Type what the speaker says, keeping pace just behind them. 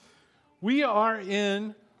We are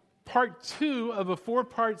in part 2 of a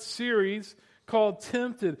 4-part series called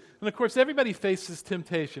Tempted. And of course, everybody faces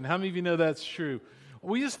temptation. How many of you know that's true?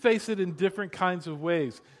 We just face it in different kinds of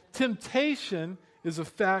ways. Temptation is a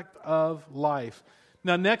fact of life.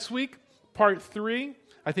 Now, next week, part 3,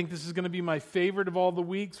 I think this is going to be my favorite of all the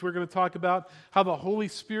weeks. We're going to talk about how the Holy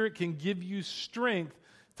Spirit can give you strength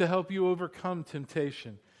to help you overcome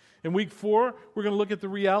temptation. In week 4, we're going to look at the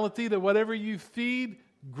reality that whatever you feed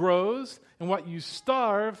grows and what you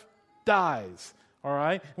starve dies. All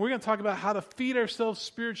right? And we're going to talk about how to feed ourselves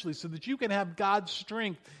spiritually so that you can have God's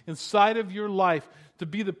strength inside of your life to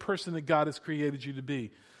be the person that God has created you to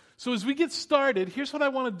be. So as we get started, here's what I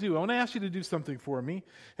want to do. I want to ask you to do something for me.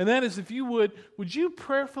 And that is, if you would you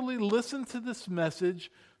prayerfully listen to this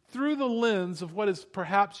message through the lens of what is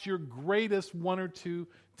perhaps your greatest 1 or 2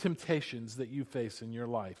 temptations that you face in your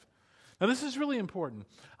life. Now, this is really important.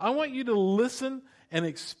 I want you to listen and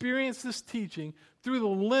experience this teaching through the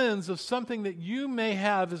lens of something that you may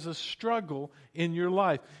have as a struggle in your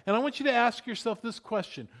life. And I want you to ask yourself this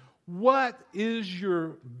question: what is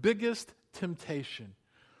your biggest temptation?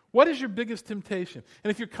 What is your biggest temptation?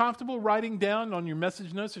 And if you're comfortable writing down on your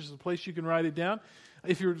message notes, there's a place you can write it down.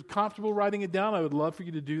 If you're comfortable writing it down, I would love for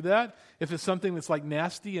you to do that. If it's something that's like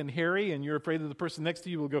nasty and hairy and you're afraid that the person next to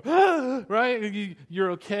you will go, ah, right?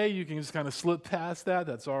 You're okay. You can just kind of slip past that.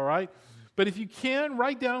 That's all right. But if you can,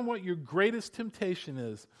 write down what your greatest temptation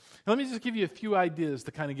is. And let me just give you a few ideas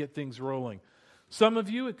to kind of get things rolling. Some of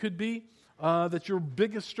you, it could be that your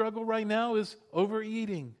biggest struggle right now is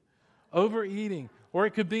overeating. Or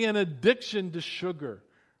it could be an addiction to sugar,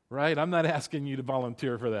 right? I'm not asking you to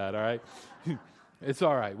volunteer for that, all right? It's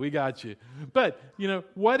all right. We got you. But,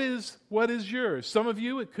 what is yours? Some of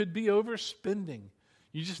you, it could be overspending.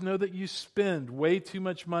 You just know that you spend way too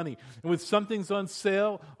much money. And when something's on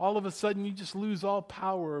sale, all of a sudden you just lose all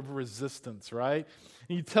power of resistance, right?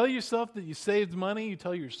 And you tell yourself that you saved money. You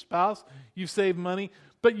tell your spouse you saved money.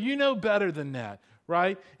 But you know better than that.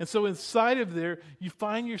 Right? And so inside of there, you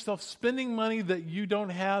find yourself spending money that you don't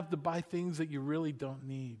have to buy things that you really don't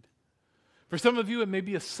need. For some of you, it may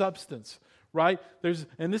be a substance, right?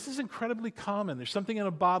 And this is incredibly common. There's something in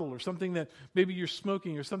a bottle or something that maybe you're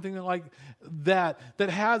smoking or something like that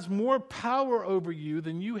has more power over you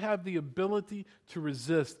than you have the ability to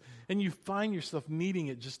resist. And you find yourself needing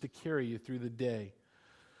it just to carry you through the day.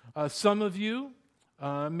 Some of you,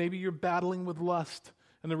 maybe you're battling with lust.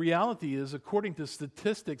 And the reality is, according to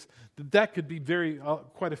statistics, that could be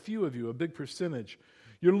quite a few of you, a big percentage.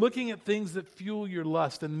 You're looking at things that fuel your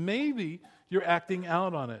lust, and maybe you're acting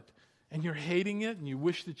out on it. And you're hating it, and you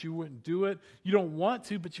wish that you wouldn't do it. You don't want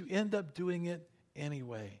to, but you end up doing it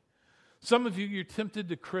anyway. Some of you, you're tempted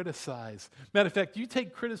to criticize. Matter of fact, you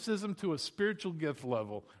take criticism to a spiritual gift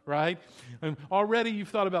level, right? And already you've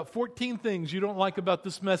thought about 14 things you don't like about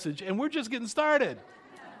this message, and we're just getting started.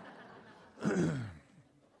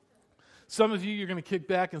 Some of you, you're going to kick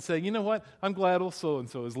back and say, you know what? I'm glad old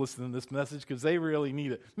so-and-so is listening to this message because they really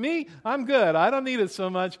need it. Me, I'm good. I don't need it so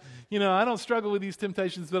much. I don't struggle with these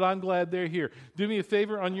temptations, but I'm glad they're here. Do me a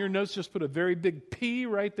favor, on your notes, just put a very big P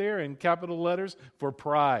right there in capital letters for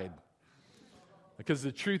pride. Because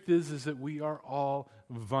the truth is that we are all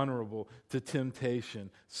vulnerable to temptation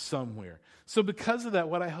somewhere. So because of that,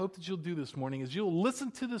 what I hope that you'll do this morning is you'll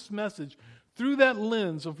listen to this message through that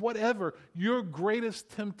lens of whatever your greatest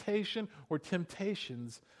temptation or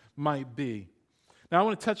temptations might be. Now, I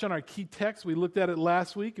want to touch on our key text. We looked at it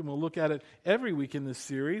last week, and we'll look at it every week in this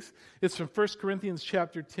series. It's from 1 Corinthians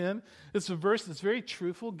chapter 10. It's a verse that's very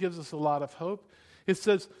truthful, gives us a lot of hope. It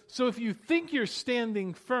says, so if you think you're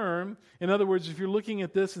standing firm, in other words, if you're looking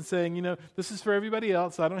at this and saying, this is for everybody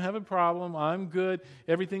else, I don't have a problem, I'm good,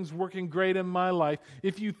 everything's working great in my life.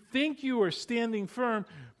 If you think you are standing firm,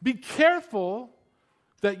 be careful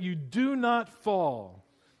that you do not fall.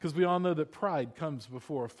 Because we all know that pride comes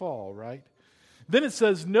before a fall, right? Then it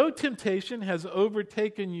says, no temptation has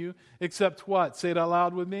overtaken you except what? Say it out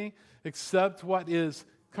loud with me. Except what is,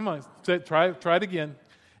 come on, try it again.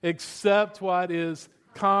 Except what is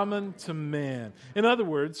common to man. In other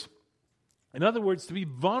words, to be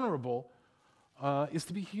vulnerable is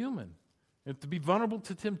to be human. And to be vulnerable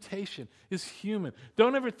to temptation is human.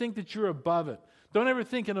 Don't ever think that you're above it. Don't ever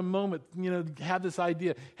think in a moment, have this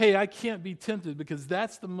idea, hey, I can't be tempted, because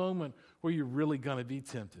that's the moment where you're really going to be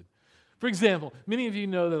tempted. For example, many of you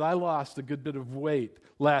know that I lost a good bit of weight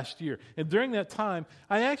last year. And during that time,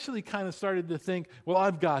 I actually kind of started to think, well,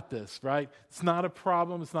 I've got this, right? It's not a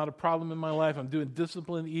problem. It's not a problem in my life. I'm doing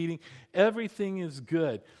disciplined eating. Everything is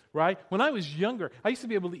good, right? When I was younger, I used to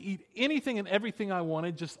be able to eat anything and everything I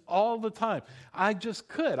wanted just all the time. I just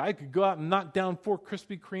could. I could go out and knock down 4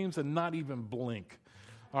 Krispy Kremes and not even blink.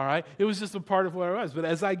 All right? It was just a part of what I was. But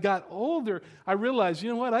as I got older, I realized, you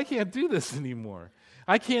know what? I can't do this anymore.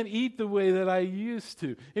 I can't eat the way that I used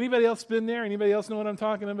to. Anybody else been there? Anybody else know what I'm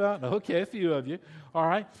talking about? Okay, a few of you. All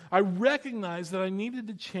right? I recognized that I needed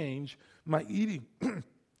to change my eating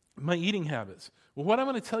my eating habits. Well, what I'm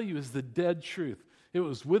going to tell you is the dead truth. It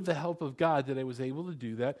was with the help of God that I was able to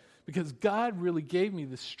do that because God really gave me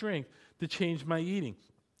the strength to change my eating.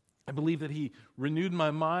 I believe that He renewed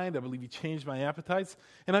my mind. I believe He changed my appetites.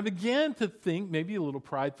 And I began to think, maybe a little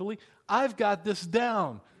pridefully, I've got this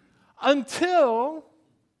down. Until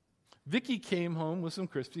Vicky came home with some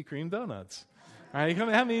Krispy Kreme donuts. All right?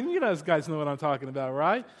 I mean, you guys know what I'm talking about,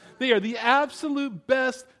 right? They are the absolute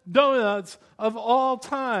best donuts of all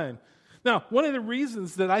time. Now, one of the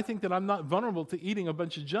reasons that I think that I'm not vulnerable to eating a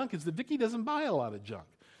bunch of junk is that Vicky doesn't buy a lot of junk.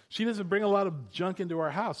 She doesn't bring a lot of junk into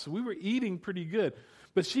our house. So we were eating pretty good.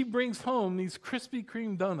 But she brings home these Krispy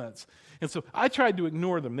Kreme donuts. And so I tried to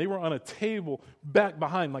ignore them. They were on a table back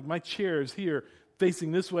behind, like my chair is here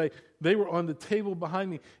facing this way. They were on the table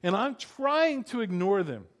behind me. And I'm trying to ignore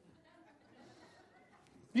them.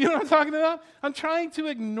 You know what I'm talking about? I'm trying to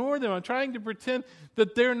ignore them. I'm trying to pretend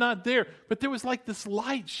that they're not there. But there was like this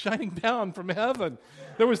light shining down from heaven.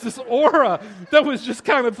 There was this aura that was just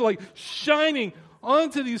kind of like shining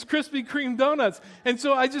onto these Krispy Kreme donuts. And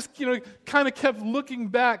so I just, kind of kept looking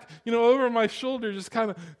back, over my shoulder, just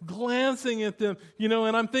kind of glancing at them,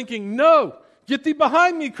 and I'm thinking, no, get thee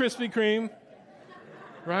behind me, Krispy Kreme.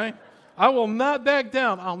 Right? I will not back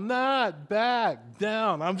down. I'll not back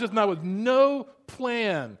down. I'm just not with no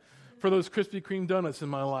plan for those Krispy Kreme donuts in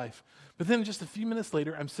my life. But then just a few minutes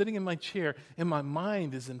later, I'm sitting in my chair and my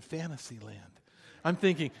mind is in fantasy land. I'm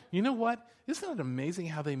thinking, you know what? Isn't it amazing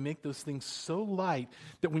how they make those things so light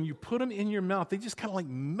that when you put them in your mouth, they just kind of like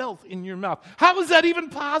melt in your mouth? How is that even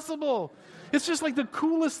possible? It's just like the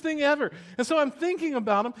coolest thing ever. And so I'm thinking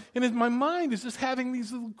about them, and my mind is just having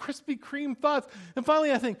these little Krispy Kreme thoughts. And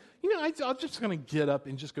finally I think, I'm just going to get up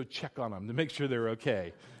and just go check on them to make sure they're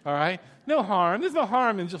okay. All right? No harm. There's no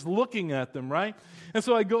harm in just looking at them, right? And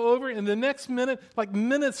so I go over, and the next minute, like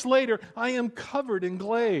minutes later, I am covered in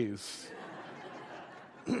glaze.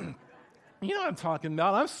 You know what I'm talking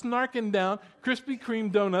about. I'm snarking down Krispy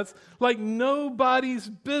Kreme donuts like nobody's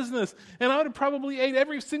business. And I would have probably ate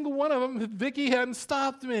every single one of them if Vicky hadn't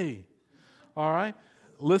stopped me. All right?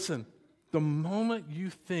 Listen, the moment you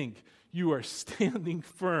think you are standing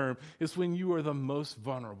firm is when you are the most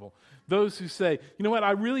vulnerable. Those who say, you know what,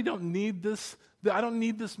 I really don't need this. I don't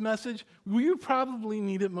need this message. Well, you probably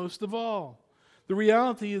need it most of all. The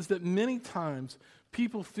reality is that many times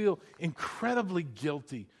people feel incredibly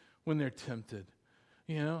guilty when they're tempted.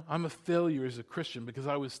 I'm a failure as a Christian because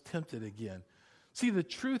I was tempted again. See, the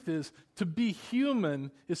truth is, to be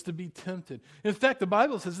human is to be tempted. In fact, the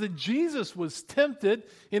Bible says that Jesus was tempted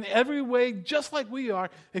in every way just like we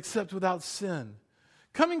are, except without sin.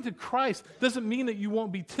 Coming to Christ doesn't mean that you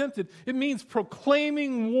won't be tempted. It means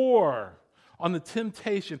proclaiming war on the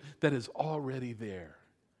temptation that is already there.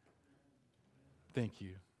 Thank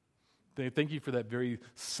you. Thank you for that very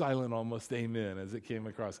silent, almost amen as it came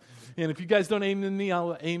across. And if you guys don't amen me,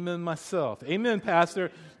 I'll amen myself. Amen,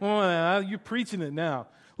 Pastor. Oh, you're preaching it now.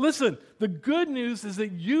 Listen, the good news is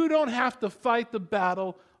that you don't have to fight the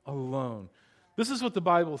battle alone. This is what the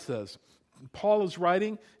Bible says. Paul is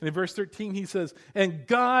writing, and in verse 13 he says, and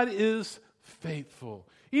God is faithful.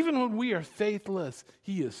 Even when we are faithless,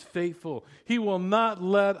 He is faithful. He will not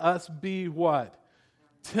let us be what?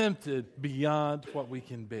 Tempted beyond what we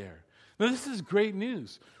can bear. Now, this is great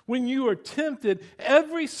news. When you are tempted,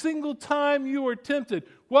 every single time you are tempted,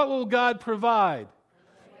 what will God provide?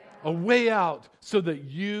 A way out so that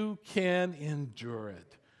you can endure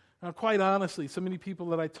it. Now, quite honestly, so many people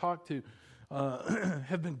that I talk to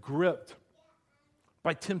have been gripped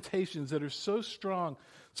by temptations that are so strong,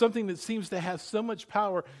 something that seems to have so much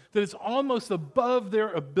power that it's almost above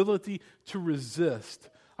their ability to resist.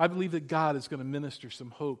 I believe that God is going to minister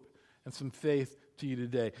some hope and some faith to you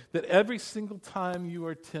today. That every single time you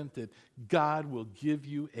are tempted, God will give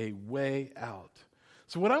you a way out.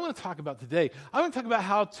 So what I want to talk about today, I want to talk about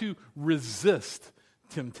how to resist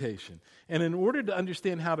temptation. And in order to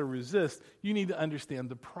understand how to resist, you need to understand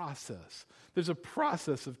the process. There's a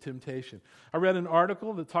process of temptation. I read an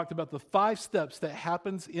article that talked about the 5 steps that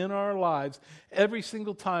happens in our lives every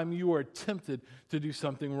single time you are tempted to do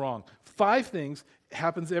something wrong. 5 things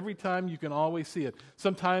happens every time. You can always see it.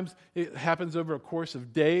 Sometimes it happens over a course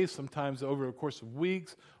of days, sometimes over a course of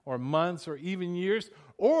weeks or months or even years,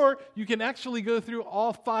 or you can actually go through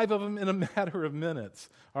all 5 of them in a matter of minutes,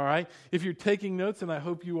 all right? If you're taking notes, and I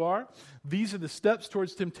hope you are, these are the steps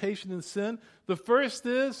towards temptation and sin. The first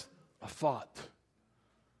is a thought.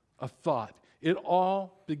 A thought. It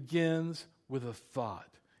all begins with a thought.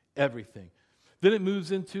 Everything. Then it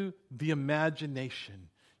moves into the imagination.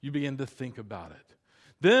 You begin to think about it.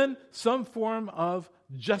 Then some form of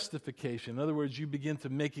justification. In other words, you begin to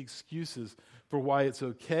make excuses for why it's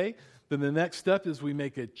okay. Then the next step is we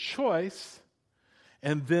make a choice,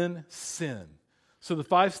 and then sin. So the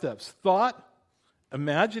 5 steps: thought,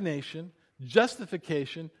 imagination,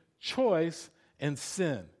 justification, choice, and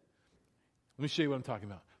sin. Let me show you what I'm talking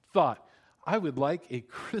about. Thought. I would like a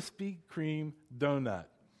Krispy Kreme donut.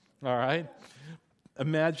 All right?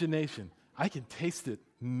 Imagination. I can taste it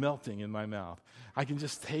melting in my mouth. I can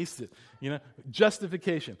just taste it.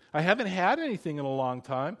 Justification. I haven't had anything in a long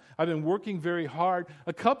time. I've been working very hard.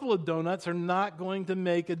 A couple of donuts are not going to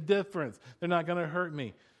make a difference. They're not going to hurt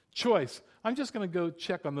me. Choice. I'm just going to go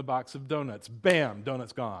check on the box of donuts. Bam,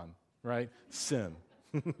 donut's gone. Right? Sin.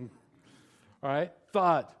 All right?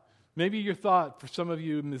 Thought. Maybe your thought for some of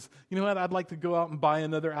you is, you know what, I'd like to go out and buy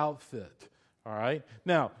another outfit. All right?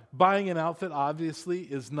 Now, buying an outfit obviously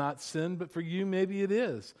is not sin, but for you, maybe it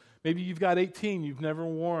is. Maybe you've got 18 you've never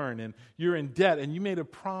worn, and you're in debt, and you made a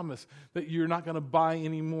promise that you're not going to buy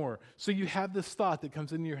anymore. So you have this thought that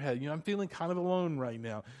comes into your head. I'm feeling kind of alone right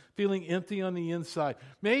now, feeling empty on the inside.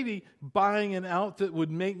 Maybe buying an outfit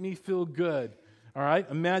would make me feel good. All right?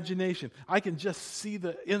 Imagination. I can just see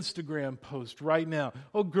the Instagram post right now.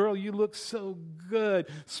 Oh, girl, you look so good.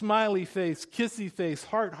 Smiley face, kissy face,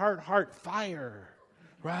 heart, heart, heart, fire.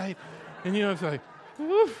 Right? And it's like,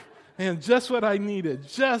 woof. And just what I needed.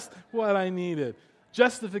 Just what I needed.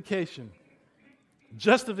 Justification.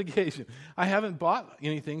 Justification. I haven't bought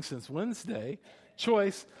anything since Wednesday.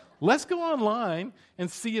 Choice. Let's go online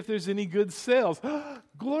and see if there's any good sales.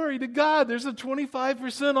 Glory to God, there's a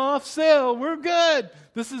 25% off sale. We're good.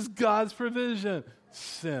 This is God's provision.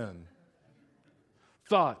 Sin.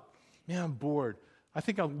 Thought, man, I'm bored. I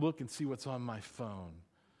think I'll look and see what's on my phone.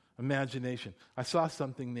 Imagination. I saw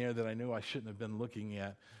something there that I knew I shouldn't have been looking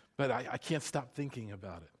at, but I can't stop thinking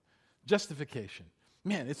about it. Justification.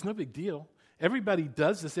 Man, it's no big deal. Everybody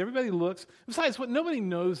does this. Everybody looks. Besides, what nobody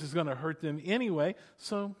knows is going to hurt them anyway.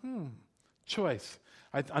 So, choice.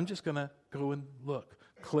 I'm just going to go and look.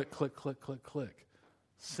 Click, click, click, click, click.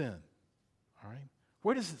 Sin. All right?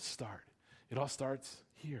 Where does it start? It all starts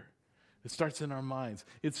here. It starts in our minds.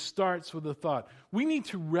 It starts with a thought. We need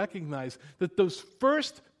to recognize that those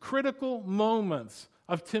first critical moments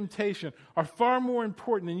of temptation are far more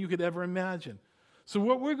important than you could ever imagine. So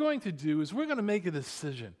what we're going to do is we're going to make a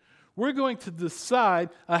decision. We're going to decide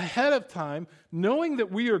ahead of time, knowing that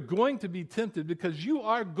we are going to be tempted, because you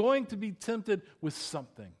are going to be tempted with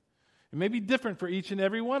something. It may be different for each and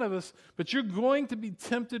every one of us, but you're going to be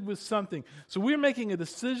tempted with something. So we're making a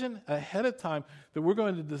decision ahead of time that we're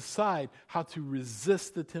going to decide how to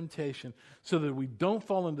resist the temptation so that we don't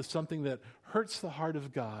fall into something that hurts the heart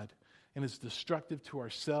of God and is destructive to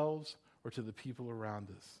ourselves or to the people around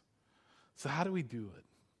us. So how do we do it?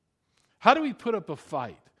 How do we put up a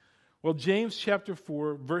fight? Well, James chapter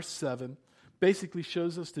 4, verse 7 basically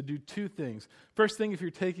shows us to do 2 things. First thing, if you're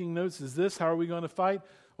taking notes, is this. How are we going to fight?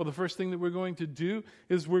 Well, the first thing that we're going to do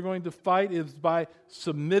is we're going to fight is by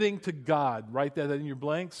submitting to God. Write that in your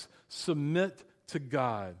blanks. Submit to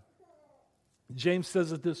God. James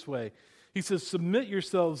says it this way. He says, submit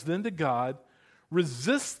yourselves then to God,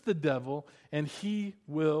 resist the devil, and he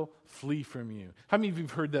will flee from you. How many of you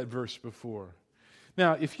have heard that verse before?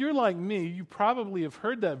 Now, if you're like me, you probably have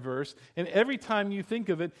heard that verse, and every time you think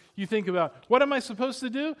of it, you think about, what am I supposed to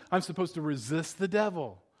do? I'm supposed to resist the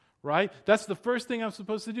devil, right? That's the first thing I'm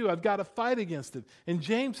supposed to do. I've got to fight against it. And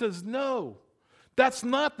James says, no, that's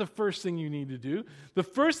not the first thing you need to do. The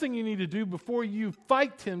first thing you need to do before you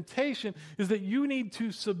fight temptation is that you need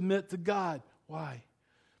to submit to God. Why?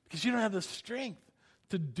 Because you don't have the strength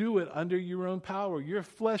to do it under your own power. Your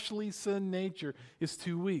fleshly sin nature is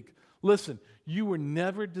too weak. Listen, you were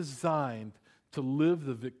never designed to live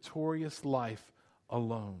the victorious life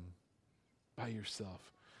alone by yourself.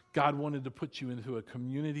 God wanted to put you into a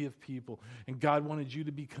community of people, and God wanted you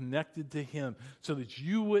to be connected to Him so that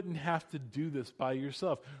you wouldn't have to do this by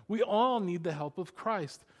yourself. We all need the help of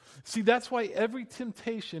Christ. See, that's why every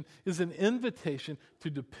temptation is an invitation to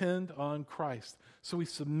depend on Christ. So we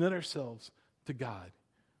submit ourselves to God.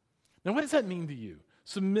 Now, what does that mean to you?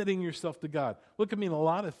 Submitting yourself to God. Well, it can mean a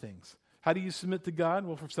lot of things. How do you submit to God?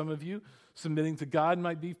 Well, for some of you, submitting to God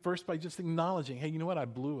might be first by just acknowledging, hey, you know what? I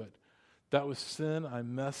blew it. That was sin. I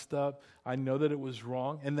messed up. I know that it was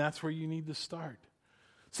wrong, and that's where you need to start.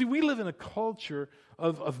 See, we live in a culture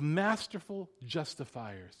of masterful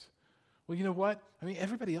justifiers. Well, you know what? I mean,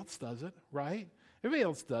 everybody else does it, right? Everybody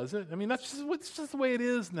else does it. I mean, it's just the way it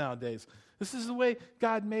is nowadays. This is the way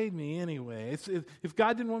God made me anyway. If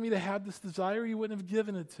God didn't want me to have this desire, He wouldn't have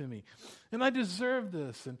given it to me. And I deserve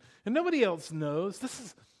this, and nobody else knows. This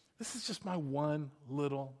is just my one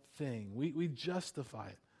little thing. We justify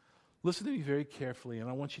it. Listen to me very carefully, and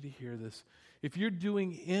I want you to hear this. If you're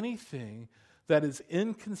doing anything that is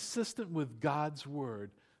inconsistent with God's word,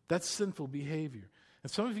 that's sinful behavior.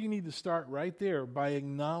 And some of you need to start right there by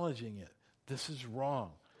acknowledging it. This is wrong.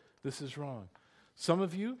 This is wrong. Some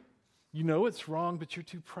of you, you know it's wrong, but you're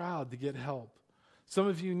too proud to get help. Some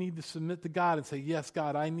of you need to submit to God and say, yes,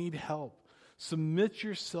 God, I need help. Submit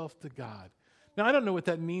yourself to God. Now, I don't know what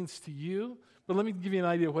that means to you, but let me give you an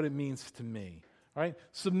idea of what it means to me. All right?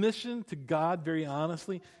 Submission to God, very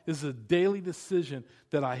honestly, is a daily decision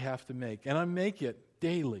that I have to make. And I make it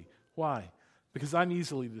daily. Why? Because I'm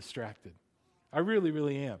easily distracted. I really,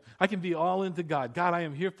 really am. I can be all into God. God, I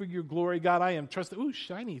am here for your glory. God, I am trusted. Ooh,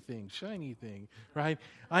 shiny thing, right?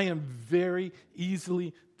 I am very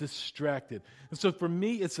easily distracted. And so for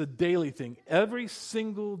me, it's a daily thing. Every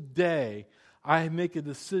single day, I make a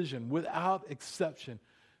decision without exception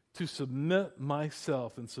to submit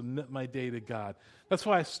myself and submit my day to God. That's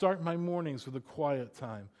why I start my mornings with a quiet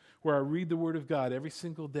time where I read the Word of God every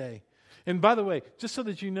single day. And by the way, just so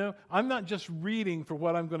that you know, I'm not just reading for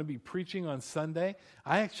what I'm going to be preaching on Sunday.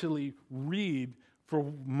 I actually read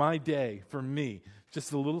for my day, for me.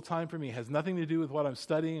 Just a little time for me. It has nothing to do with what I'm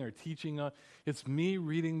studying or teaching on. It's me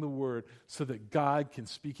reading the Word so that God can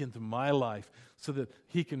speak into my life, so that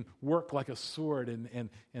He can work like a sword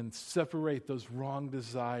and separate those wrong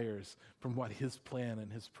desires from what His plan and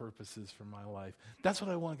His purpose is for my life. That's what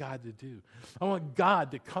I want God to do. I want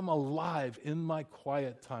God to come alive in my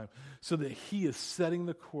quiet time so that He is setting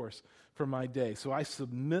the course for my day. So I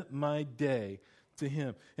submit my day to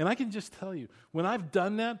Him. And I can just tell you, when I've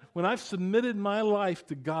done that, when I've submitted my life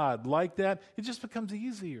to God like that, it just becomes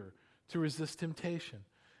easier to resist temptation.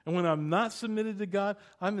 And when I'm not submitted to God,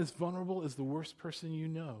 I'm as vulnerable as the worst person you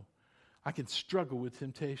know. I can struggle with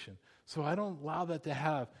temptation. So I don't allow that to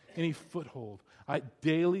have any foothold. I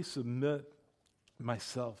daily submit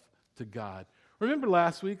myself to God. Remember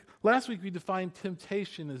last week? Last week we defined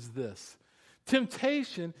temptation as this.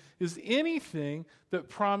 Temptation is anything that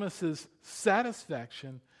promises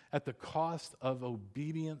satisfaction at the cost of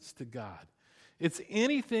obedience to God. It's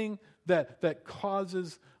anything that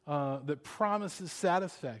causes, that promises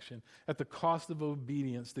satisfaction at the cost of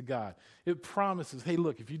obedience to God. It promises, hey,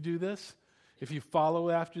 look, if you do this, if you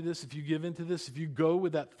follow after this, if you give into this, if you go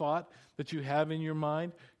with that thought that you have in your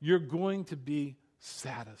mind, you're going to be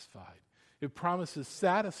satisfied. It promises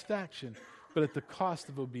satisfaction, but at the cost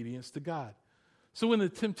of obedience to God. So when the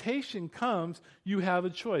temptation comes, you have a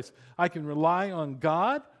choice. I can rely on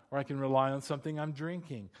God, or I can rely on something I'm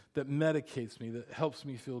drinking that medicates me, that helps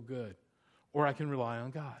me feel good. Or I can rely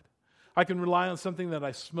on God. I can rely on something that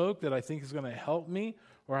I smoke that I think is going to help me,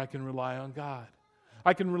 or I can rely on God.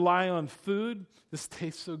 I can rely on food. This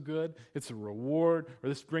tastes so good. It's a reward, or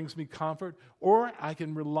this brings me comfort. Or I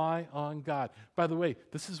can rely on God. By the way,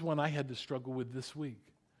 this is one I had to struggle with this week.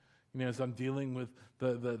 You know, as I'm dealing with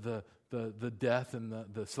the death and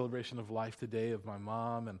the celebration of life today of my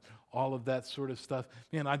mom and all of that sort of stuff.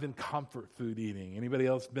 Man, I've been comfort food eating. Anybody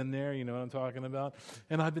else been there? You know what I'm talking about?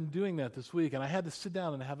 And I've been doing that this week. And I had to sit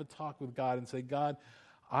down and have a talk with God and say, God,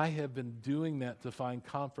 I have been doing that to find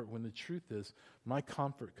comfort when the truth is my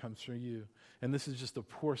comfort comes from you. And this is just a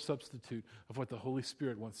poor substitute of what the Holy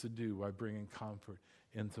Spirit wants to do by bringing comfort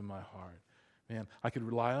into my heart. Man, I could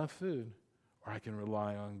rely on food or I can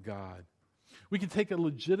rely on God. We can take a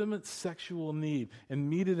legitimate sexual need and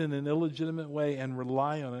meet it in an illegitimate way and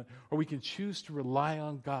rely on it, or we can choose to rely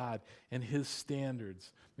on God and His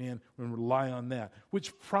standards, man, and rely on that,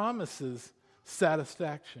 which promises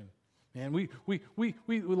satisfaction. Man, we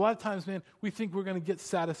a lot of times, man, we think we're going to get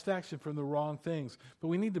satisfaction from the wrong things, but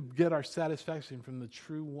we need to get our satisfaction from the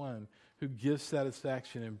true one who gives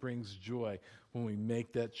satisfaction and brings joy when we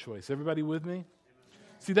make that choice. Everybody with me?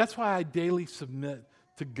 See, that's why I daily submit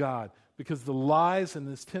to God, because the lies and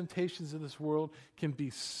the temptations of this world can be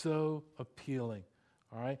so appealing.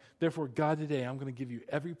 All right? Therefore, God, today, I'm going to give you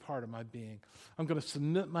every part of my being. I'm going to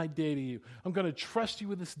submit my day to you. I'm going to trust you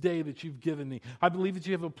with this day that you've given me. I believe that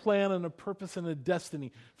you have a plan and a purpose and a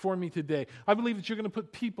destiny for me today. I believe that you're going to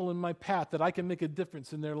put people in my path that I can make a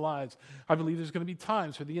difference in their lives. I believe there's going to be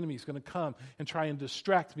times where the enemy is going to come and try and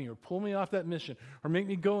distract me or pull me off that mission or make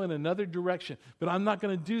me go in another direction. But I'm not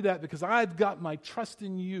going to do that because I've got my trust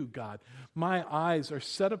in you, God. My eyes are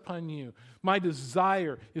set upon you. My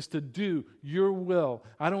desire is to do your will.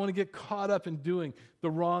 I don't want to get caught up in doing the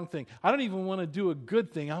wrong thing. I don't even want to do a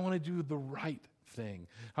good thing. I want to do the right thing.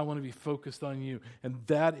 I want to be focused on you. And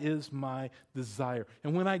that is my desire.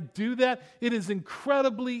 And when I do that, it is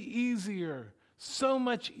incredibly easier, so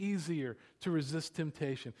much easier to resist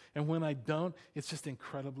temptation. And when I don't, it's just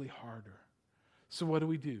incredibly harder. So what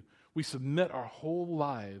do? We submit our whole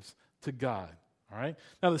lives to God. All right?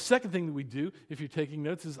 Now, the second thing that we do, if you're taking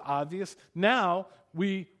notes, is obvious. Now,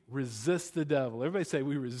 we resist the devil. Everybody say,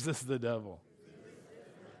 we resist the devil.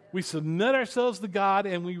 We submit ourselves to God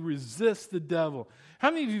and we resist the devil.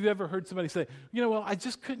 How many of you have ever heard somebody say, well, I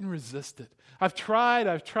just couldn't resist it. I've tried,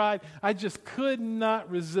 I just could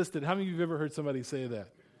not resist it. How many of you have ever heard somebody say that?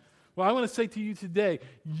 Well, I want to say to you today,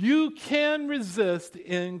 you can resist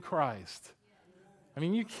in Christ. I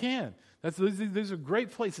mean, you can. Those are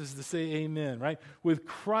great places to say amen, right? With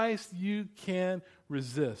Christ, you can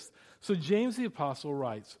resist. So James the Apostle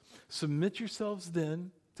writes, submit yourselves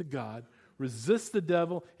then to God, resist the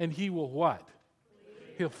devil, and he will what?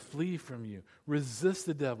 He'll flee from you. Resist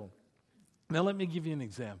the devil. Now let me give you an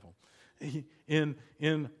example.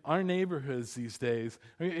 In our neighborhoods these days,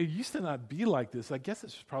 it used to not be like this. I guess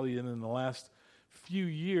it's probably in the last few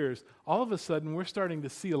years, all of a sudden we're starting to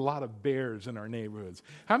see a lot of bears in our neighborhoods.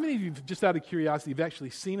 How many of you, just out of curiosity, have actually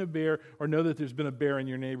seen a bear or know that there's been a bear in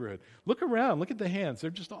your neighborhood? Look around, look at the hands. They're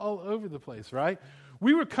just all over the place, right?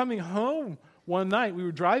 We were coming home one night. We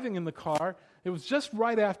were driving in the car. It was just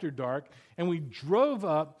right after dark, and we drove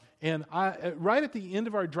up, and right at the end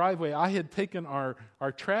of our driveway, I had taken our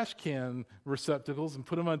trash can receptacles and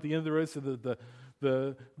put them at the end of the road so that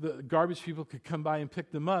the garbage people could come by and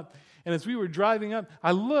pick them up. And as we were driving up,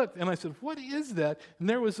 I looked and I said, what is that? And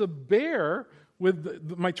there was a bear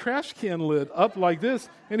with my trash can lid up like this,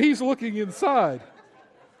 and he's looking inside.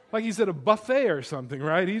 Like he's at a buffet or something,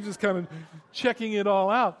 right? He's just kind of checking it all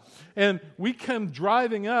out. And we come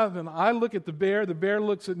driving up, and I look at the bear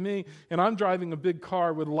looks at me, and I'm driving a big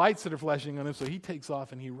car with lights that are flashing on him, so he takes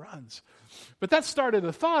off and he runs. But that started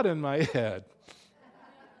a thought in my head,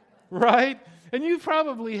 right? And you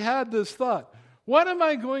probably had this thought. What am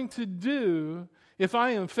I going to do if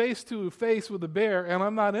I am face to face with a bear and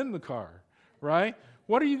I'm not in the car, right?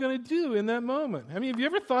 What are you going to do in that moment? I mean, have you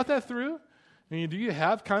ever thought that through? I mean, do you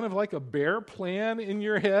have kind of like a bear plan in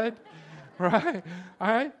your head, right? All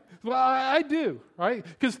right? Well, I do, right?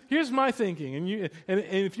 Because here's my thinking, and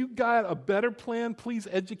if you got a better plan, please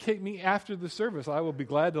educate me after the service. I will be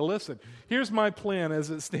glad to listen. Here's my plan as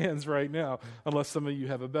it stands right now, unless some of you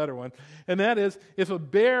have a better one, and that is if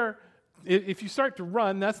you start to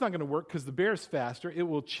run, that's not going to work because the bear's faster. It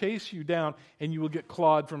will chase you down, and you will get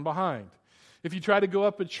clawed from behind. If you try to go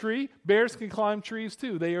up a tree, bears can climb trees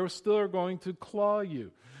too. They are still going to claw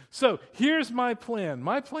you. So here's my plan.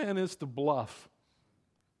 My plan is to bluff.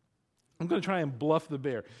 I'm going to try and bluff the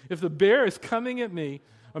bear. If the bear is coming at me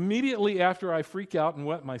immediately after I freak out and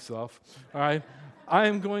wet myself, all right, I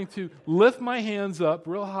am going to lift my hands up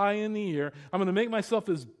real high in the air. I'm going to make myself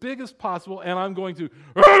as big as possible, and I'm going to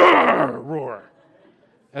roar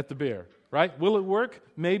at the bear, right? Will it work?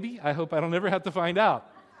 Maybe. I hope I don't ever have to find out.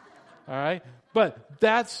 All right? But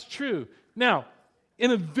that's true. Now,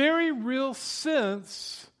 in a very real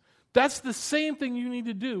sense, that's the same thing you need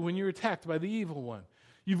to do when you're attacked by the evil one.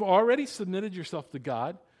 You've already submitted yourself to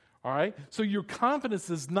God, all right? So your confidence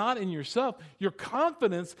is not in yourself. Your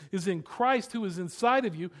confidence is in Christ who is inside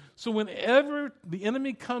of you. So whenever the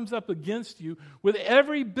enemy comes up against you, with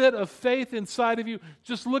every bit of faith inside of you,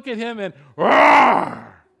 just look at him and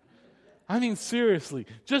roar! I mean, seriously,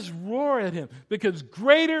 just roar at him, because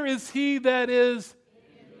greater is he that is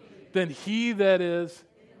than he that is.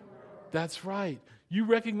 That's right. You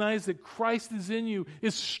recognize that Christ is in you,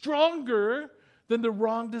 is stronger than the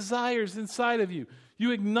wrong desires inside of you.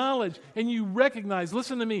 You acknowledge and you recognize,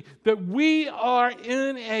 listen to me, that we are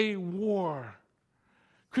in a war.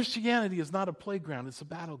 Christianity is not a playground, it's a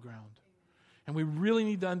battleground. And we really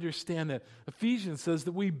need to understand that. Ephesians says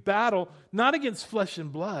that we battle not against flesh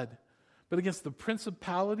and blood, but against the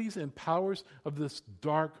principalities and powers of this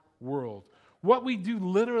dark world. What we do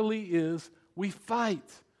literally is we fight.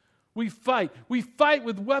 We fight. We fight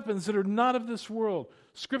with weapons that are not of this world.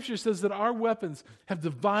 Scripture says that our weapons have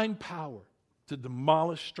divine power to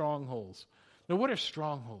demolish strongholds. Now, what are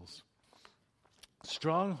strongholds?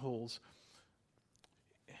 Strongholds,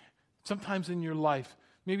 sometimes in your life,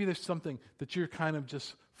 maybe there's something that you're kind of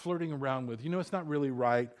just flirting around with. You know, it's not really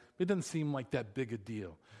right. It doesn't seem like that big a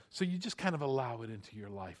deal. So you just kind of allow it into your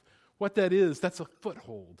life. What that is, that's a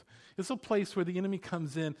foothold. It's a place where the enemy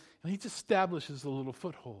comes in and he just establishes a little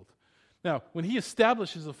foothold. Now, when he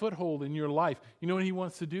establishes a foothold in your life, you know what he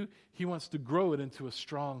wants to do? He wants to grow it into a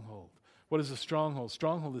stronghold. What is a stronghold?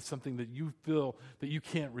 Stronghold is something that you feel that you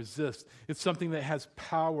can't resist. It's something that has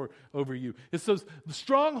power over you. It's the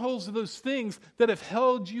strongholds are those things that have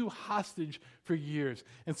held you hostage for years.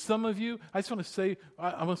 And some of you, I just want to say,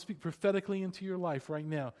 I want to speak prophetically into your life right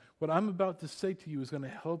now. What I'm about to say to you is going to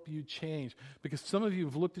help you change. Because some of you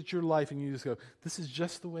have looked at your life and you just go, this is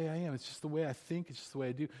just the way I am. It's just the way I think. It's just the way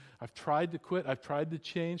I do. I've tried to quit. I've tried to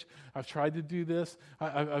change. I've tried to do this.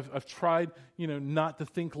 I've tried, not to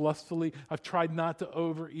think lustfully. I've tried not to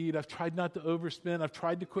overeat. I've tried not to overspend. I've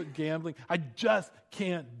tried to quit gambling. I just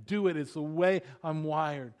can't do it. It's the way I'm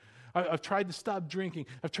wired. I've tried to stop drinking.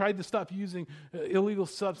 I've tried to stop using illegal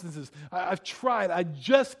substances. I've tried. I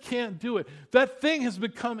just can't do it. That thing has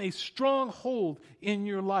become a stronghold in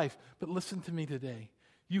your life. But listen to me today.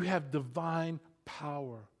 You have divine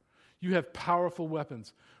power. You have powerful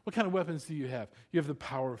weapons. What kind of weapons do you have? You have the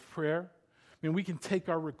power of prayer. We can take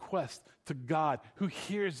our request to God who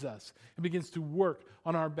hears us and begins to work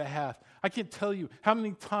on our behalf. I can't tell you how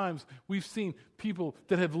many times we've seen people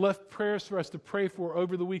that have left prayers for us to pray for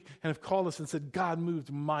over the week and have called us and said, God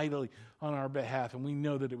moved mightily on our behalf. And we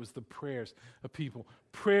know that it was the prayers of people.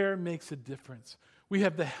 Prayer makes a difference. We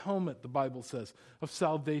have the helmet, the Bible says, of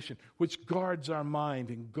salvation, which guards our mind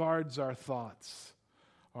and guards our thoughts.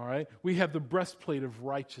 All right? We have the breastplate of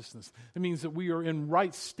righteousness. It means that we are in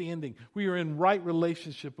right standing. We are in right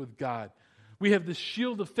relationship with God. We have the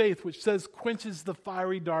shield of faith, which says quenches the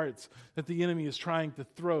fiery darts that the enemy is trying to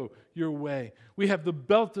throw your way. We have the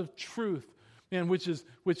belt of truth, which is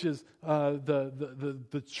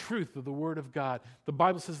the truth of the Word of God. The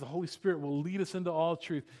Bible says the Holy Spirit will lead us into all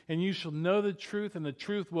truth, and you shall know the truth, and the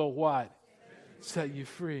truth will what? Set you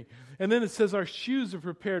free. And then it says our shoes are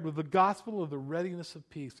prepared with the gospel of the readiness of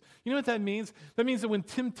peace. You know what that means? That means that when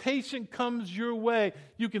temptation comes your way,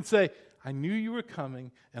 you can say, I knew you were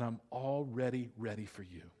coming, and I'm already ready for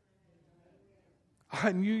you.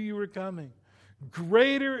 I knew you were coming.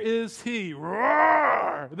 Greater is he,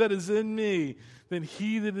 roar, that is in me than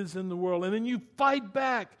he that is in the world. And then you fight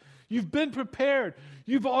back. You've been prepared.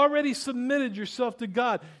 You've already submitted yourself to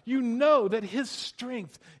God. You know that his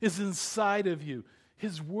strength is inside of you.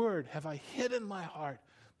 His word have I hid in my heart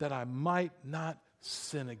that I might not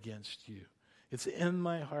sin against you. It's in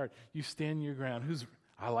my heart. You stand your ground.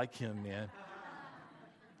 I like him, man.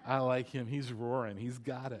 I like him. He's roaring. He's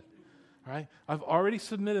got it. All right? I've already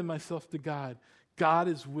submitted myself to God. God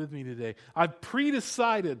is with me today. I've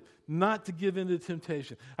pre-decided not to give in to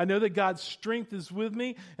temptation. I know that God's strength is with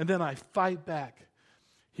me, and then I fight back.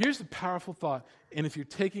 Here's a powerful thought, and if you're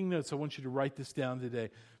taking notes, I want you to write this down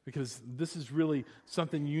today, because this is really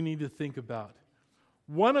something you need to think about.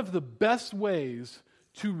 One of the best ways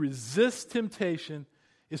to resist temptation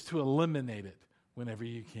is to eliminate it whenever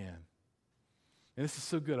you can. And this is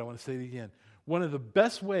so good, I want to say it again. One of the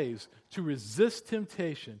best ways to resist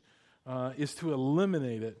temptation is to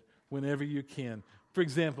eliminate it whenever you can. For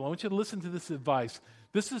example, I want you to listen to this advice.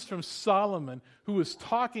 This is from Solomon, who was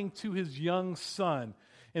talking to his young son.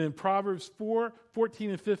 And in Proverbs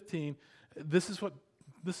 4:14 and 15, this is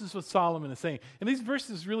what Solomon is saying. And these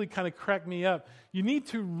verses really kind of crack me up. You need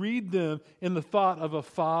to read them in the thought of a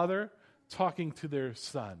father talking to their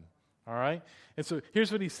son. All right? And so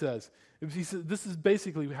here's what he says. He says, this is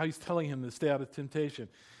basically how he's telling him to stay out of temptation.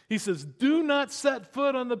 He says, do not set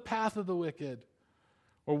foot on the path of the wicked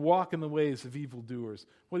or walk in the ways of evildoers.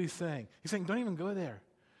 What he's saying? He's saying, don't even go there.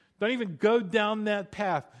 Don't even go down that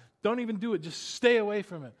path. Don't even do it. Just stay away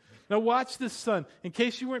from it. Now watch this, son. In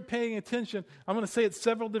case you weren't paying attention, I'm going to say it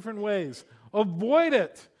several different ways. Avoid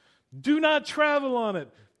it. Do not travel on it.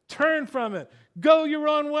 Turn from it. Go your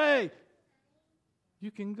own way. You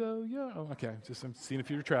can go, okay. I'm seeing if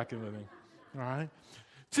you're tracking with me. All right?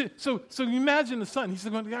 So imagine the son. He's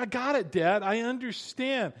going, I got it, Dad. I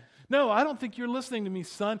understand. No, I don't think you're listening to me,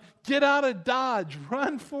 son. Get out of Dodge.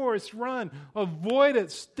 Run, Forrest, run. Avoid it.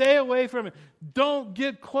 Stay away from it. Don't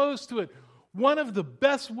get close to it. One of the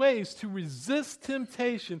best ways to resist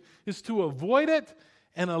temptation is to avoid it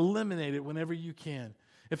and eliminate it whenever you can.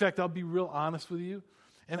 In fact, I'll be real honest with you.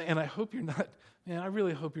 And I hope you're not, man, I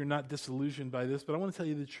really hope you're not disillusioned by this, but I want to tell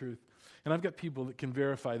you the truth. And I've got people that can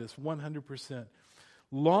verify this 100%.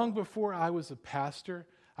 Long before I was a pastor,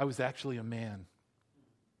 I was actually a man.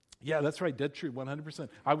 Yeah, that's right, dead true, 100%.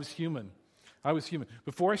 I was human.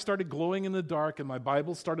 Before I started glowing in the dark and my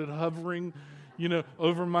Bible started hovering,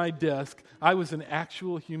 over my desk, I was an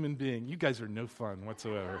actual human being. You guys are no fun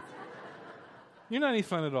whatsoever. You're not any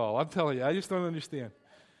fun at all, I'm telling you. I just don't understand.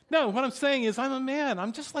 No, what I'm saying is I'm a man.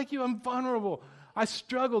 I'm just like you. I'm vulnerable. I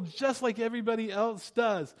struggle just like everybody else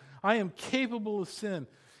does. I am capable of sin.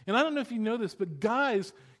 And I don't know if you know this, but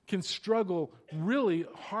guys can struggle really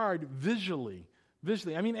hard visually.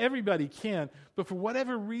 I mean, everybody can, but for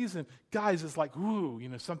whatever reason, guys, it's like, ooh,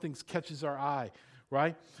 something catches our eye,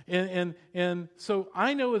 right? And so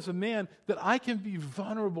I know as a man that I can be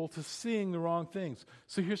vulnerable to seeing the wrong things.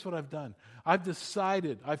 So here's what I've done. I've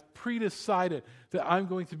pre-decided that I'm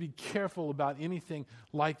going to be careful about anything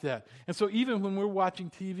like that. And so even when we're watching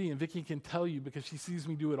TV, and Vicki can tell you because she sees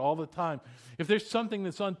me do it all the time, if there's something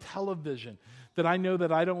that's on television that I know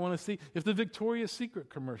that I don't want to see, if the Victoria's Secret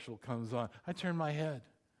commercial comes on, I turn my head.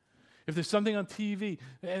 If there's something on TV,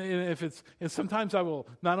 and sometimes I will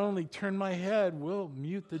not only turn my head, we'll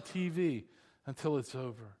mute the TV until it's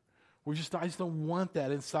over. I just don't want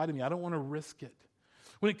that inside of me. I don't want to risk it.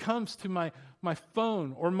 When it comes to my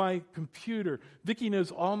phone or my computer, Vicki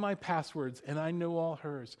knows all my passwords, and I know all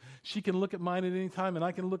hers. She can look at mine at any time, and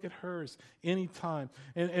I can look at hers anytime.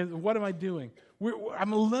 And what am I doing?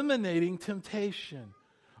 I'm eliminating temptation.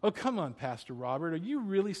 Oh, come on, Pastor Robert. Are you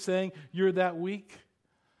really saying you're that weak?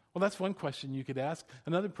 Well, that's one question you could ask.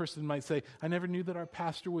 Another person might say, I never knew that our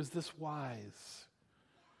pastor was this wise.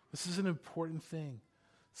 This is an important thing.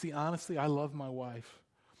 See, honestly, I love my wife.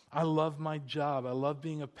 I love my job. I love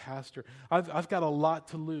being a pastor. I've got a lot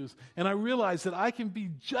to lose. And I realize that I can be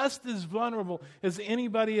just as vulnerable as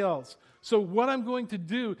anybody else. So what I'm going to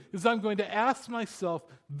do is I'm going to ask myself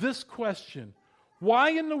this question. Why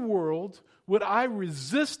in the world would I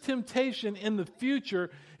resist temptation in the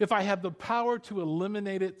future if I have the power to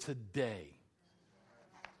eliminate it today?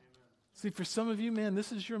 See, for some of you, man,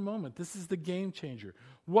 this is your moment. This is the game changer.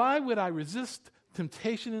 Why would I resist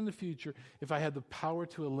temptation in the future if I had the power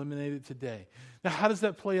to eliminate it today? Now, how does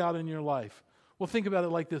that play out in your life? Well, think about it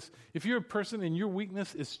like this. If you're a person and your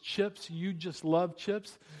weakness is chips, you just love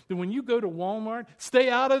chips, then when you go to Walmart, stay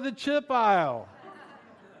out of the chip aisle.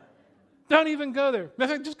 Don't even go there.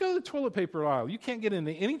 Matter of fact, just go to the toilet paper aisle. You can't get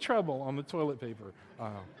into any trouble on the toilet paper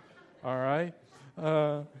aisle. All right?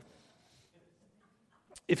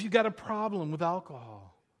 If you got a problem with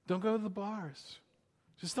alcohol, don't go to the bars.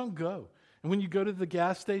 Just don't go. And when you go to the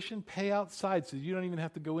gas station, pay outside so you don't even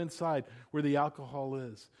have to go inside where the alcohol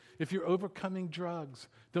is. If you're overcoming drugs,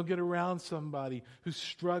 don't get around somebody who's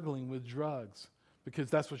struggling with drugs, because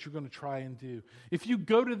that's what you're going to try and do. If you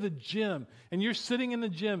go to the gym and you're sitting in the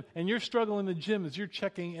gym and you're struggling in the gym as you're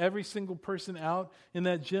checking every single person out in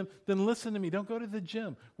that gym, then listen to me. Don't go to the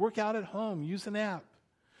gym. Work out at home. Use an app.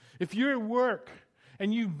 If you're at work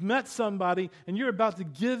and you've met somebody and you're about to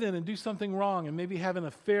give in and do something wrong and maybe have an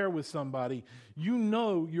affair with somebody, you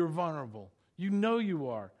know you're vulnerable. You know you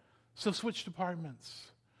are. So switch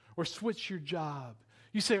departments or switch your job.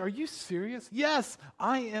 You say, are you serious? Yes,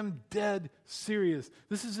 I am dead serious.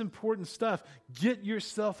 This is important stuff. Get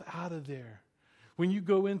yourself out of there. When you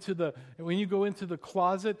go into the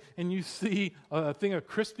closet and you see a thing of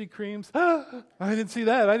Krispy Kremes, I didn't see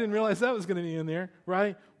that. I didn't realize that was going to be in there,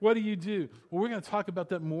 right? What do? Well, we're going to talk about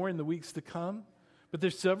that more in the weeks to come. But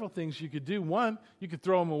there's several things you could do. One, you could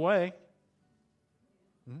throw them away.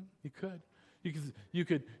 You could.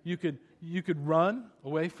 You could run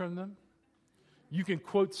away from them. You can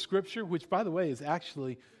quote Scripture, which, by the way, is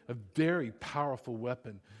actually a very powerful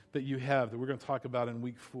weapon that you have that we're going to talk about in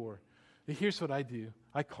week 4. And here's what I do.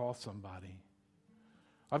 I call somebody.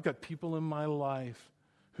 I've got people in my life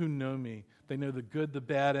who know me. They know the good, the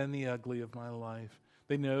bad, and the ugly of my life.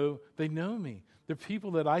 They know me. They're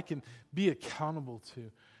people that I can be accountable to.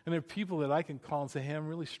 And they're people that I can call and say, hey, I'm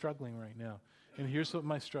really struggling right now. And here's what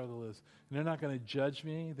my struggle is. And they're not going to judge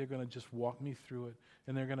me. They're going to just walk me through it.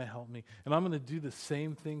 And they're going to help me. And I'm going to do the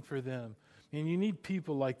same thing for them. And you need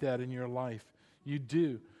people like that in your life. You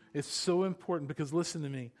do. It's so important because, listen to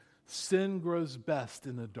me, sin grows best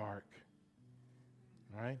in the dark.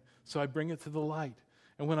 All right? So I bring it to the light.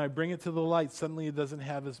 And when I bring it to the light, suddenly it doesn't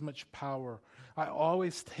have as much power. I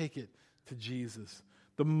always take it to Jesus.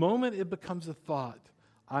 The moment it becomes a thought,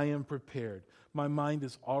 I am prepared. My mind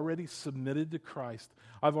is already submitted to Christ.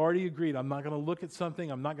 I've already agreed. I'm not going to look at something.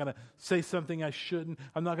 I'm not going to say something I shouldn't.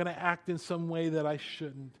 I'm not going to act in some way that I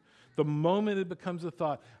shouldn't. The moment it becomes a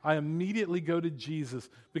thought, I immediately go to Jesus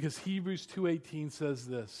because Hebrews 2:18 says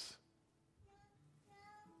this.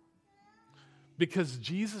 Because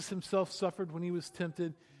Jesus himself suffered when he was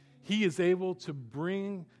tempted, he is able to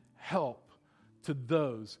bring help to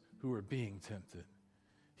those who are being tempted.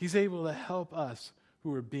 He's able to help us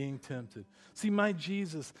who are being tempted. See, my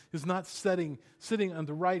Jesus is not sitting on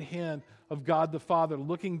the right hand of God the Father,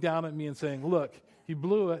 looking down at me and saying, look, he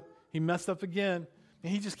blew it, he messed up again,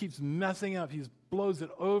 and he just keeps messing up. He blows it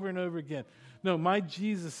over and over again. No, my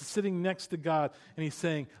Jesus is sitting next to God, and he's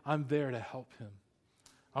saying, I'm there to help him.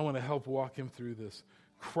 I want to help walk him through this.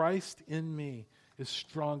 Christ in me is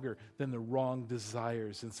stronger than the wrong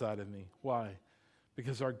desires inside of me. Why?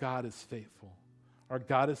 Because our God is faithful. Our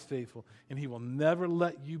God is faithful, and he will never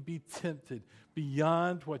let you be tempted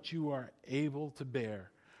beyond what you are able to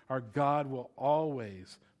bear. Our God will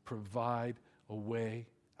always provide a way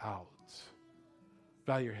out.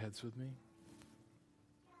 Bow your heads with me.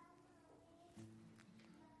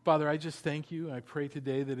 Father, I just thank you. I pray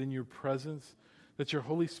today that in your presence, that your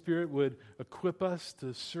Holy Spirit would equip us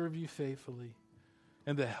to serve you faithfully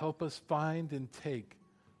and to help us find and take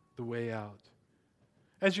the way out.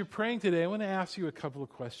 As you're praying today, I want to ask you a couple of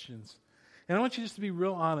questions. And I want you just to be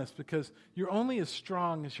real honest because you're only as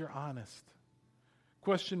strong as you're honest.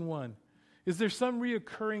 Question 1, is there some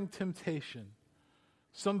reoccurring temptation,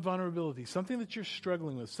 some vulnerability, something that you're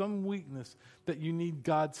struggling with, some weakness that you need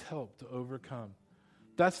God's help to overcome?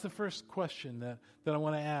 That's the first question that I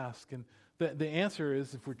want to ask. And the answer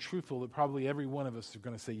is, if we're truthful, that probably every one of us are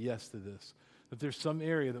going to say yes to this. That there's some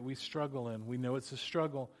area that we struggle in. We know it's a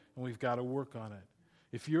struggle, and we've got to work on it.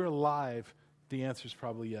 If you're alive, the answer is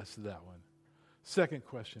probably yes to that one. Second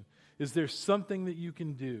question, is there something that you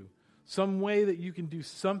can do, some way that you can do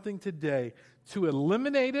something today to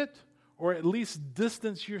eliminate it or at least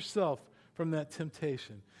distance yourself from that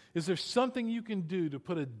temptation? Is there something you can do to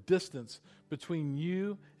put a distance between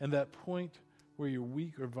you and that point where you're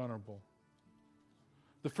weak or vulnerable?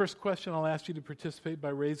 The first question, I'll ask you to participate by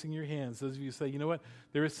raising your hands. Those of you who say, you know what,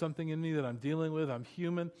 there is something in me that I'm dealing with, I'm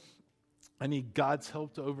human, I need God's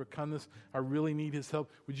help to overcome this. I really need his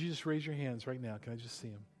help. Would you just raise your hands right now? Can I just see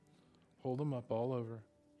them? Hold them up all over.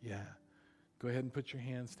 Yeah. Go ahead and put your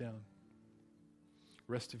hands down.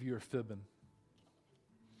 Rest of you are fibbing.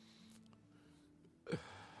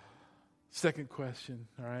 Second question,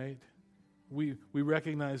 all right? We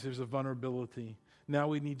recognize there's a vulnerability. Now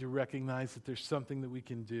we need to recognize that there's something that we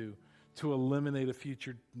can do to eliminate a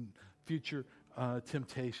future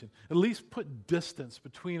temptation. At least put distance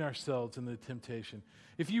between ourselves and the temptation.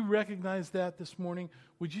 If you recognize that this morning,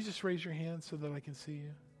 would you just raise your hand so that I can see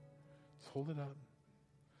you? Just hold it up.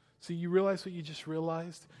 See, you realize what you just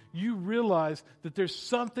realized? You realize that there's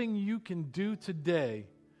something you can do today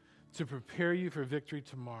to prepare you for victory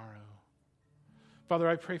tomorrow. Father,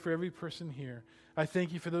 I pray for every person here. I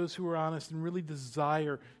thank you for those who are honest and really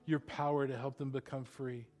desire your power to help them become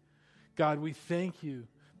free. God, we thank you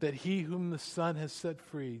that he whom the Son has set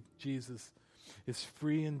free, Jesus, is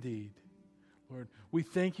free indeed. Lord, we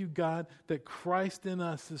thank you, God, that Christ in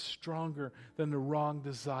us is stronger than the wrong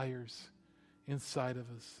desires inside of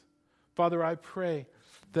us. Father, I pray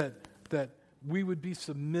that we would be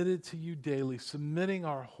submitted to you daily, submitting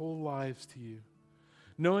our whole lives to you,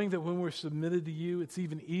 knowing that when we're submitted to you, it's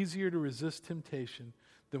even easier to resist temptation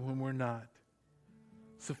than when we're not.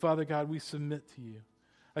 So, Father God, we submit to you.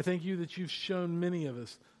 I thank you that you've shown many of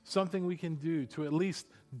us something we can do to at least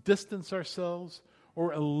distance ourselves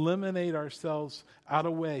or eliminate ourselves out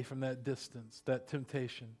of way from that distance, that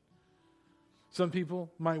temptation. Some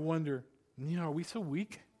people might wonder, are we so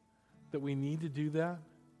weak that we need to do that?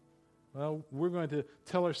 Well, we're going to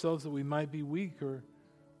tell ourselves that we might be weak, or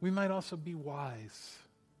we might also be wise.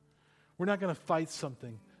 We're not going to fight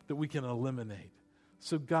something that we can eliminate.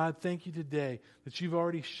 So God, thank you today that you've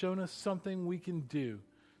already shown us something we can do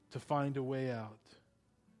to find a way out.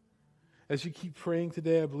 As you keep praying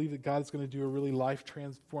today, I believe that God is going to do a really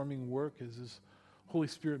life-transforming work as his Holy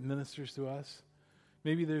Spirit ministers to us.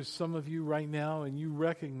 Maybe there's some of you right now and you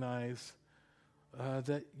recognize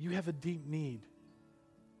that you have a deep need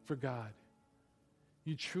for God.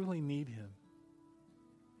 You truly need him.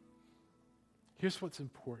 Here's what's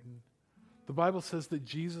important. The Bible says that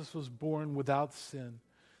Jesus was born without sin,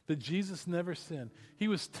 that Jesus never sinned. He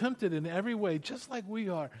was tempted in every way, just like we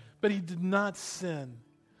are, but he did not sin.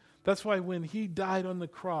 That's why when he died on the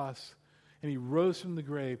cross and he rose from the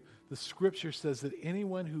grave, the scripture says that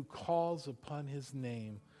anyone who calls upon his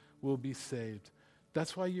name will be saved.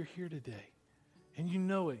 That's why you're here today. And you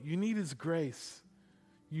know it. You need his grace.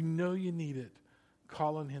 You know you need it.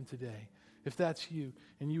 Call on him today. If that's you,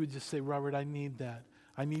 and you would just say, Robert, I need that.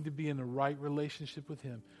 I need to be in the right relationship with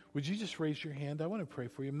him. Would you just raise your hand? I want to pray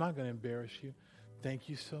for you. I'm not going to embarrass you. Thank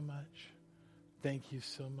you so much. Thank you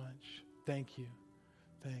so much. Thank you.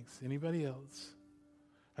 Thanks. Anybody else?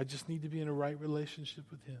 I just need to be in a right relationship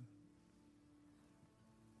with him.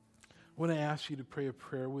 I want to ask you to pray a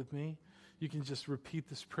prayer with me. You can just repeat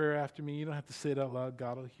this prayer after me. You don't have to say it out loud.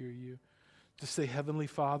 God will hear you. Just say, Heavenly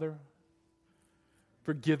Father,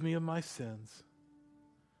 forgive me of my sins.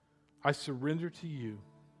 I surrender to you.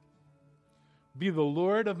 Be the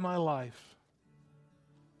Lord of my life.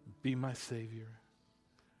 Be my Savior.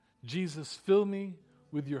 Jesus, fill me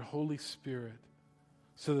with your Holy Spirit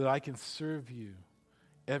so that I can serve you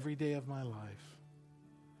every day of my life.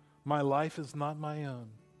 My life is not my own.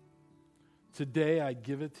 Today I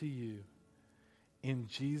give it to you. In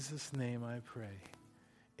Jesus' name I pray.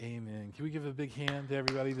 Amen. Can we give a big hand to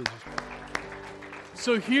everybody that just...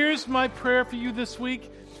 So here's my prayer for you this week,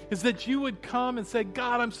 is that you would come and say,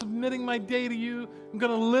 God, I'm submitting my day to you. I'm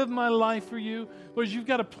going to live my life for you. Lord, you've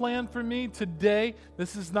got a plan for me today.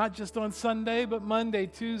 This is not just on Sunday, but Monday,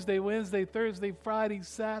 Tuesday, Wednesday, Thursday, Friday,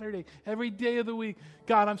 Saturday, every day of the week.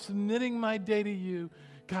 God, I'm submitting my day to you.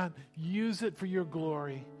 God, use it for your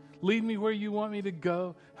glory. Lead me where you want me to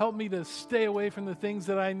go. Help me to stay away from the things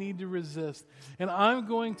that I need to resist. And I'm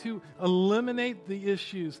going to eliminate the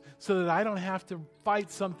issues so that I don't have to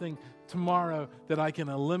fight something tomorrow that I can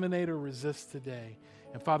eliminate or resist today.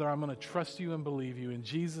 And Father, I'm going to trust you and believe you in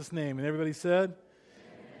Jesus' name. And everybody said?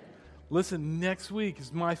 Listen, next week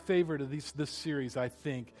is my favorite of this series, I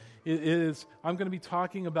think. I'm going to be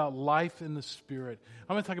talking about life in the Spirit.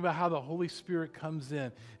 I'm going to talk about how the Holy Spirit comes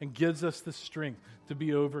in and gives us the strength to be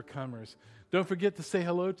overcomers. Don't forget to say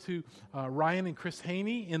hello to Ryan and Chris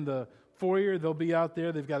Haney in the foyer. They'll be out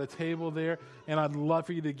there. They've got a table there, and I'd love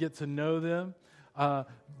for you to get to know them.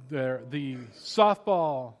 The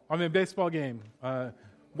baseball game,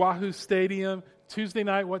 Wahoo Stadium, Tuesday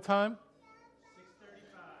night, what time?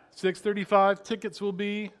 6:35. Tickets will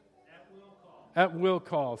be at will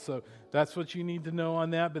call. So that's what you need to know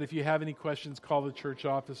on that. But if you have any questions, call the church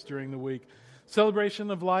office during the week.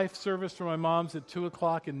 Celebration of Life service for my moms at 2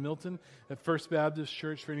 o'clock in Milton at First Baptist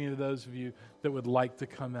Church for any of those of you that would like to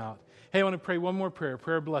come out. Hey, I want to pray one more prayer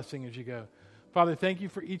of blessing as you go. Father, thank you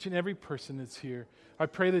for each and every person that's here. I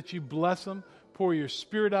pray that you bless them, pour your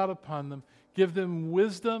Spirit out upon them, give them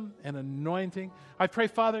wisdom and anointing. I pray,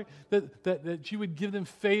 Father, that you would give them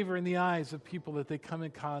favor in the eyes of people that they come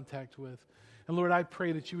in contact with. And Lord, I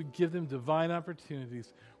pray that you would give them divine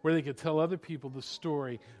opportunities where they could tell other people the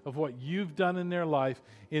story of what you've done in their life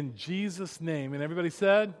in Jesus' name. And everybody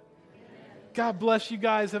said? Amen. God bless you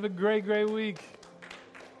guys. Have a great, great week.